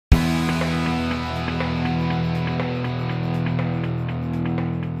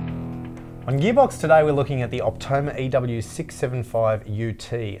On Gearbox today we're looking at the Optoma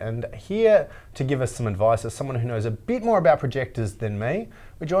EW675UT, and here to give us some advice is someone who knows a bit more about projectors than me.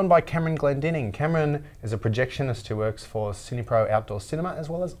 We're joined by Cameron Glendinning. Cameron is a projectionist who works for Cinepro Outdoor Cinema as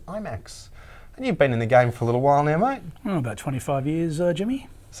well as IMAX. And you've been in the game for a little while now, mate. Oh, about 25 years, Jimmy.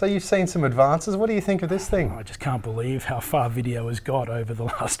 So you've seen some advances. What do you think of this thing? I just can't believe how far video has got over the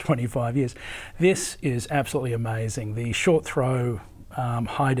last 25 years. This is absolutely amazing. The short throw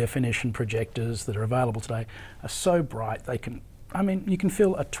high definition projectors that are available today are so bright they can, I mean, you can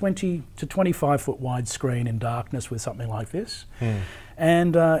fill a 20 to 25 foot wide screen in darkness with something like this.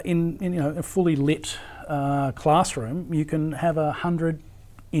 And in a fully lit classroom, you can have a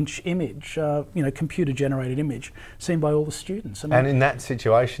 100-inch image, computer generated image seen by all the students. I mean, and in that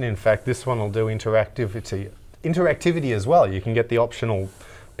situation, in fact, this one will do interactivity as well. You can get the optional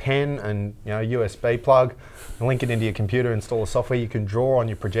pen and USB plug, and link it into your computer, install a software, you can draw on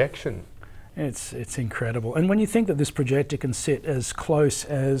your projection. It's incredible. And when you think that this projector can sit as close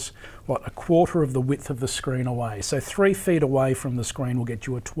as, what, a quarter of the width of the screen away. So 3 feet away from the screen will get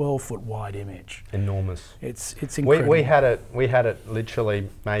you a 12-foot wide image. Enormous. It's incredible. We had it literally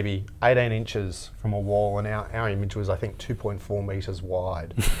maybe 18 inches from a wall, and our image was, I think, 2.4 meters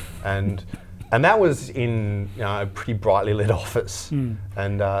wide. And that was in a pretty brightly lit office.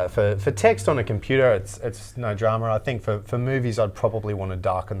 And for text on a computer, it's no drama. I think for movies, I'd probably want to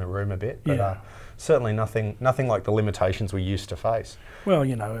darken the room a bit, but certainly nothing like the limitations we used to face. Well,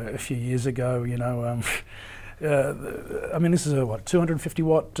 a few years ago, I mean, this is a 250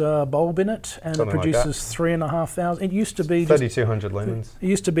 watt bulb in it, and Something it produces 3,500. It used to be 3,200 lumens. It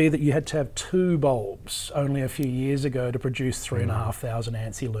used to be that you had to have 2 bulbs only a few years ago to produce 3,500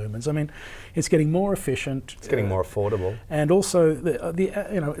 ANSI lumens. I mean, it's getting more efficient. It's getting more affordable. And also the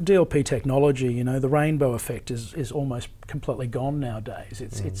DLP technology. The rainbow effect is almost completely gone nowadays.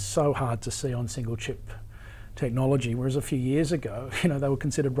 It's so hard to see on single chip technology, whereas a few years ago, they were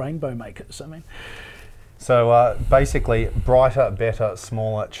considered rainbow makers. I mean. So basically, brighter, better,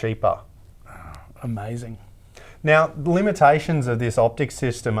 smaller, cheaper. Amazing. Now, the limitations of this optic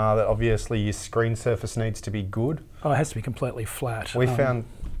system are that obviously your screen surface needs to be good. Oh, it has to be completely flat. We found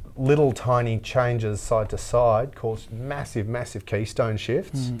little tiny changes side to side cause massive, massive keystone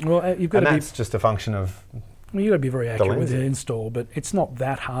shifts. Well, you've got and that's just a function of Well, you've got to be very accurate with the install, but it's not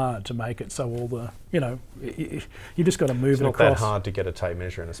that hard to make it so all the, you just got to move it across. It's not that hard to get a tape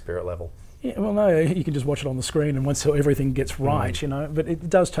measure and a spirit level. Yeah, well, no, you can just watch it on the screen, and once everything gets right, but it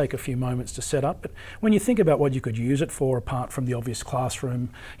does take a few moments to set up. But when you think about what you could use it for, apart from the obvious classroom,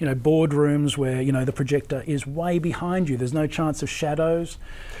 boardrooms where, the projector is way behind you, there's no chance of shadows.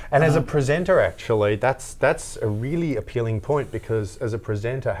 And as a presenter, actually, that's a really appealing point, because as a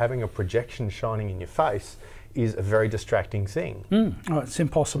presenter, having a projection shining in your face is a very distracting thing. Oh, it's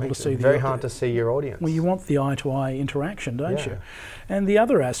impossible to see. Very hard to see your audience. Well, you want the eye-to-eye interaction, don't you? And the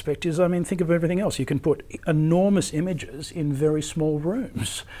other aspect is, I mean, think of everything else. You can put enormous images in very small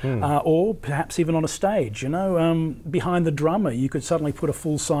rooms, or perhaps even on a stage. Behind the drummer, you could suddenly put a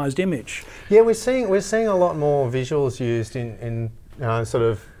full-sized image. Yeah, we're seeing a lot more visuals used in sort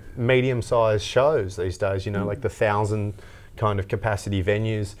of medium-sized shows these days. Like the 1,000 kind of capacity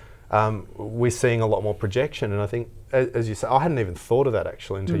venues. We're seeing a lot more projection, and I think, as you say, I hadn't even thought of that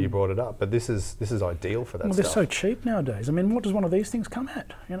actually until you brought it up. But this is ideal for that stuff. Well, they're so cheap nowadays. I mean, what does one of these things come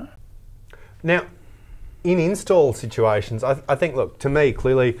at? Now, in install situations, I think, look, to me,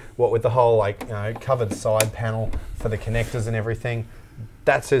 clearly, what with the whole covered side panel for the connectors and everything,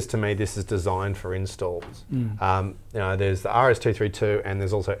 that says to me this is designed for installs. There's the RS232, and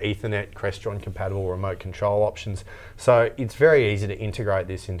there's also Ethernet, Crestron compatible remote control options. So it's very easy to integrate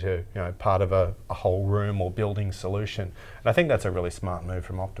this into part of a whole room or building solution. And I think that's a really smart move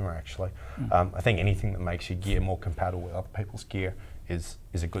from Optoma, actually. I think anything that makes your gear more compatible with other people's gear is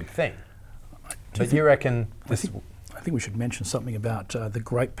a good thing. But you reckon this? I think we should mention something about the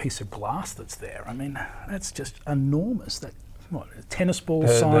great piece of glass that's there. I mean, that's just enormous. What, a tennis ball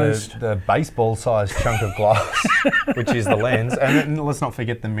sized? The baseball sized chunk of glass, which is the lens. And then let's not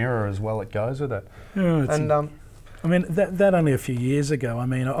forget the mirror as well, it goes with it. I mean, that only a few years ago, I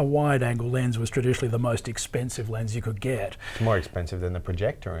mean, a wide angle lens was traditionally the most expensive lens you could get. It's more expensive than the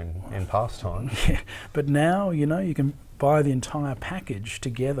projector in past times. Yeah, but now, you can buy the entire package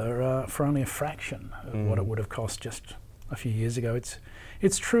together for only a fraction of what it would have cost just a few years ago.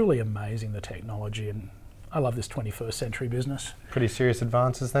 It's truly amazing, the technology, and I love this 21st century business. Pretty serious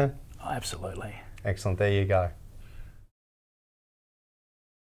advances then? Oh, absolutely. Excellent, there you go.